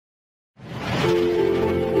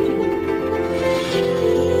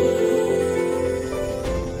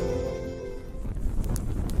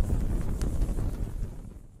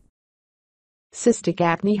Cystic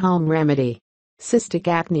Acne Home Remedy. Cystic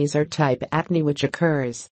acnes are type acne which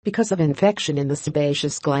occurs because of infection in the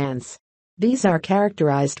sebaceous glands. These are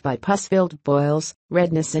characterized by pus-filled boils,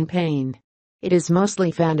 redness and pain. It is mostly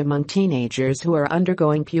found among teenagers who are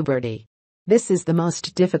undergoing puberty. This is the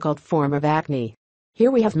most difficult form of acne. Here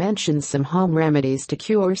we have mentioned some home remedies to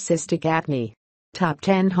cure cystic acne. Top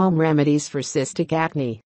 10 home remedies for cystic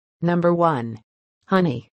acne. Number 1.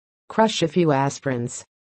 Honey. Crush a few aspirins.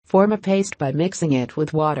 Form a paste by mixing it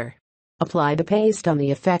with water. Apply the paste on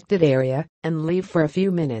the affected area and leave for a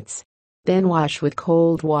few minutes. Then wash with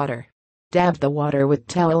cold water. Dab the water with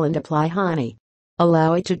towel and apply honey.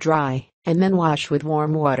 Allow it to dry, and then wash with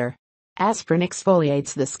warm water. Aspirin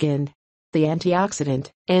exfoliates the skin. The antioxidant,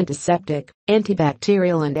 antiseptic,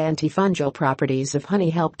 antibacterial and antifungal properties of honey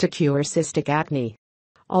help to cure cystic acne.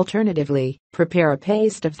 Alternatively, prepare a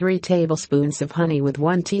paste of 3 tablespoons of honey with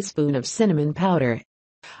 1 teaspoon of cinnamon powder.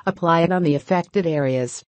 Apply it on the affected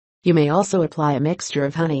areas. You may also apply a mixture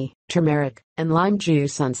of honey, turmeric, and lime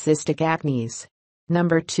juice on cystic acnes.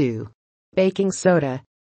 Number 2. Baking soda.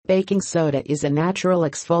 Baking soda is a natural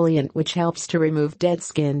exfoliant which helps to remove dead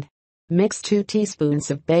skin. Mix 2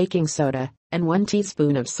 teaspoons of baking soda and 1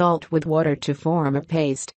 teaspoon of salt with water to form a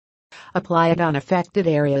paste. Apply it on affected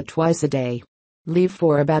area twice a day. Leave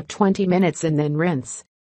for about 20 minutes and then rinse.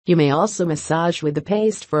 You may also massage with the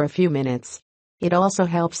paste for a few minutes. It also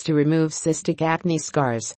helps to remove cystic acne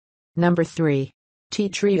scars. Number 3. Tea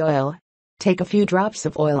tree oil. Take a few drops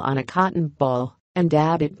of oil on a cotton ball and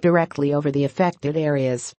dab it directly over the affected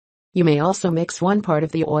areas. You may also mix 1 part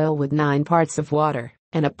of the oil with 9 parts of water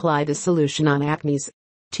and apply the solution on acne.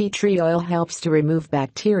 Tea tree oil helps to remove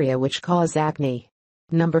bacteria which cause acne.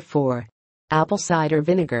 Number 4. Apple cider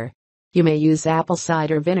vinegar. You may use apple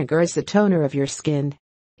cider vinegar as a toner of your skin.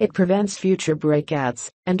 It prevents future breakouts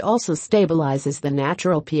and also stabilizes the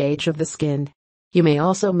natural pH of the skin. You may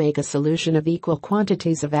also make a solution of equal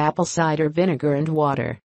quantities of apple cider vinegar and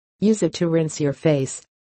water. Use it to rinse your face.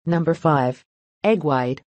 Number 5. Egg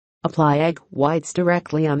white. Apply egg whites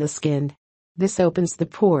directly on the skin. This opens the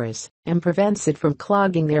pores and prevents it from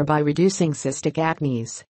clogging, thereby reducing cystic acne.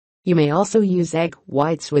 You may also use egg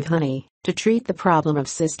whites with honey to treat the problem of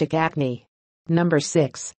cystic acne. Number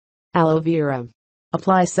 6. Aloe vera.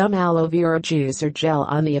 Apply some aloe vera juice or gel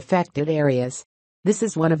on the affected areas. This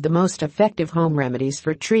is one of the most effective home remedies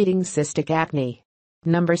for treating cystic acne.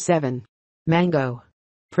 Number 7. Mango.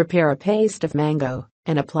 Prepare a paste of mango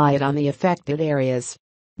and apply it on the affected areas.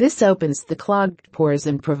 This opens the clogged pores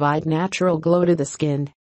and provide natural glow to the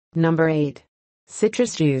skin. Number 8.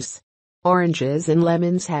 Citrus juice. Oranges and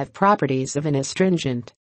lemons have properties of an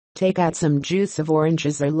astringent. Take out some juice of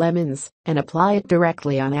oranges or lemons and apply it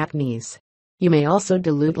directly on acne. You may also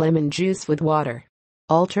dilute lemon juice with water.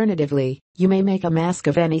 Alternatively, you may make a mask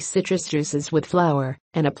of any citrus juices with flour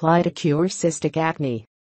and apply to cure cystic acne.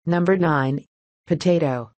 Number 9.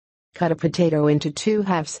 Potato. Cut a potato into 2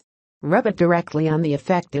 halves. Rub it directly on the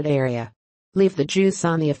affected area. Leave the juice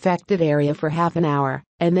on the affected area for half an hour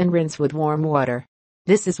and then rinse with warm water.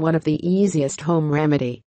 This is one of the easiest home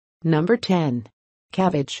remedy. Number 10.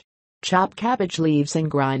 Cabbage. Chop cabbage leaves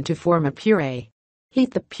and grind to form a puree.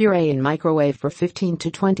 Heat the puree in microwave for 15 to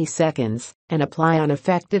 20 seconds and apply on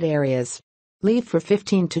affected areas. Leave for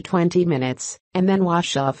 15 to 20 minutes and then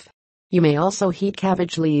wash off. You may also heat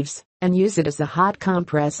cabbage leaves and use it as a hot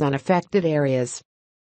compress on affected areas.